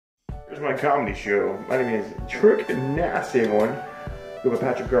Here's my comedy show. My name is Trick Nasty, everyone. With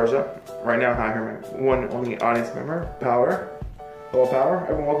Patrick Garza. Right now, I have my one only audience member, Powder. Hello, Powder.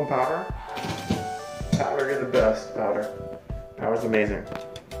 Everyone, welcome, Powder. Powder, you're the best, Powder. Powder's amazing.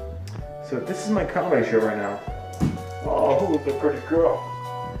 So this is my comedy show right now. Oh, who's the pretty girl?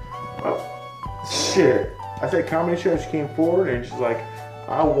 Oh, shit. I said comedy show. She came forward and she's like,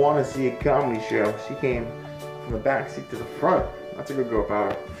 I want to see a comedy show. She came from the back seat to the front. That's a good girl,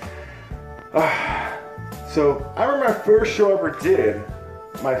 Powder. So I remember my first show I ever did.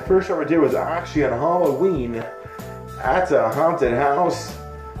 My first show I ever did was actually on Halloween at a haunted house,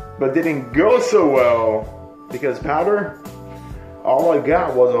 but didn't go so well because, Powder, all I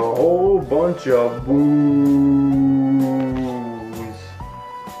got was a whole bunch of booze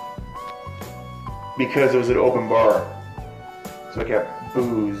because it was an open bar. So I kept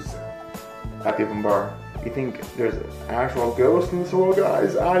booze at the open bar. You think there's an actual ghost in this world,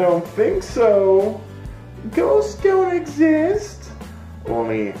 guys? I don't think so. Ghosts don't exist.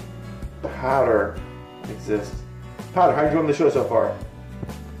 Only Powder exists. Powder, how you doing the show so far?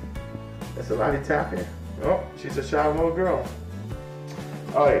 That's a lady tapping. Oh, she's a shy little girl.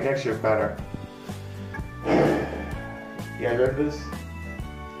 Alright, next year, Powder. You guys ready for this?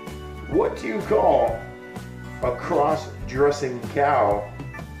 What do you call a cross-dressing cow?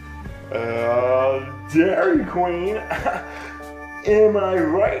 Dairy Queen. Am I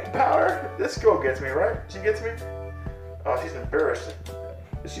right, Powder? This girl gets me, right? She gets me? Oh, she's embarrassed.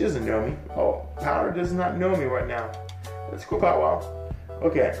 She doesn't know me. Oh, Powder does not know me right now. Let's go, powwow.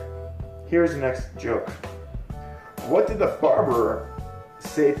 Okay, here's the next joke. What did the barber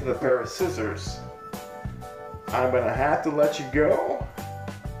say to the pair of scissors? I'm gonna have to let you go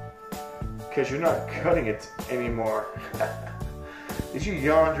because you're not cutting it anymore. Did you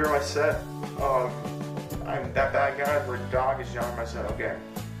yawn during my set? Oh, I'm that bad guy where a dog is yawning my set. Okay,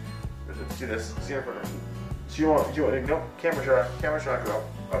 let's do this. See if you want, nope, camera shot, go.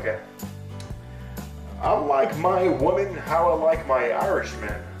 Okay. I like my woman how I like my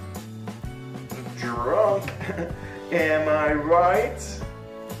Irishman. Drunk. Am I right?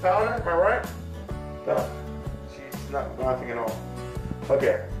 Powder, am I right? No, she's not laughing at all.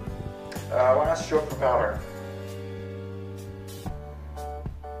 Okay, last joke for Powder.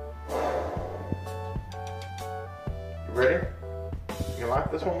 Ready? You gonna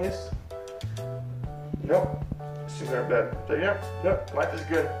laugh this one, Lise? Nope. She's in her bed. So, yeah, nope. Life is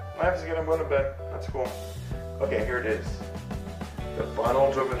good. Life is good. I'm going to bed. That's cool. Okay, here it is. The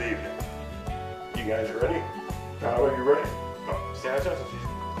final joke of the evening. You guys ready? Are you ready? Oh, stand attention. She's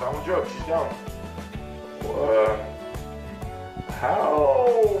final joke. She's down.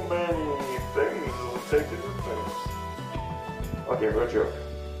 How many things does it take to do things? Okay, real joke.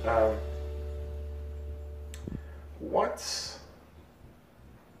 What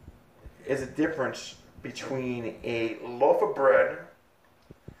is the difference between a loaf of bread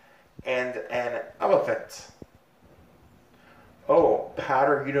and an elephant? Oh,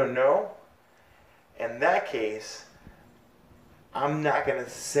 Powder, you don't know? In that case, I'm not going to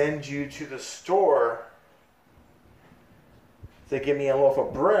send you to the store to give me a loaf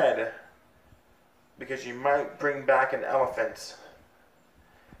of bread because you might bring back an elephant.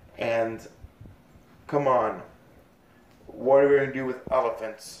 And come on. What are we going to do with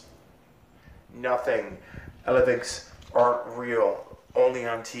elephants? Nothing. Elephants aren't real. Only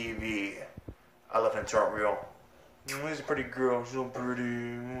on TV. Elephants aren't real. She's a pretty girl. She's so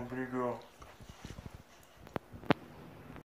pretty. Pretty girl.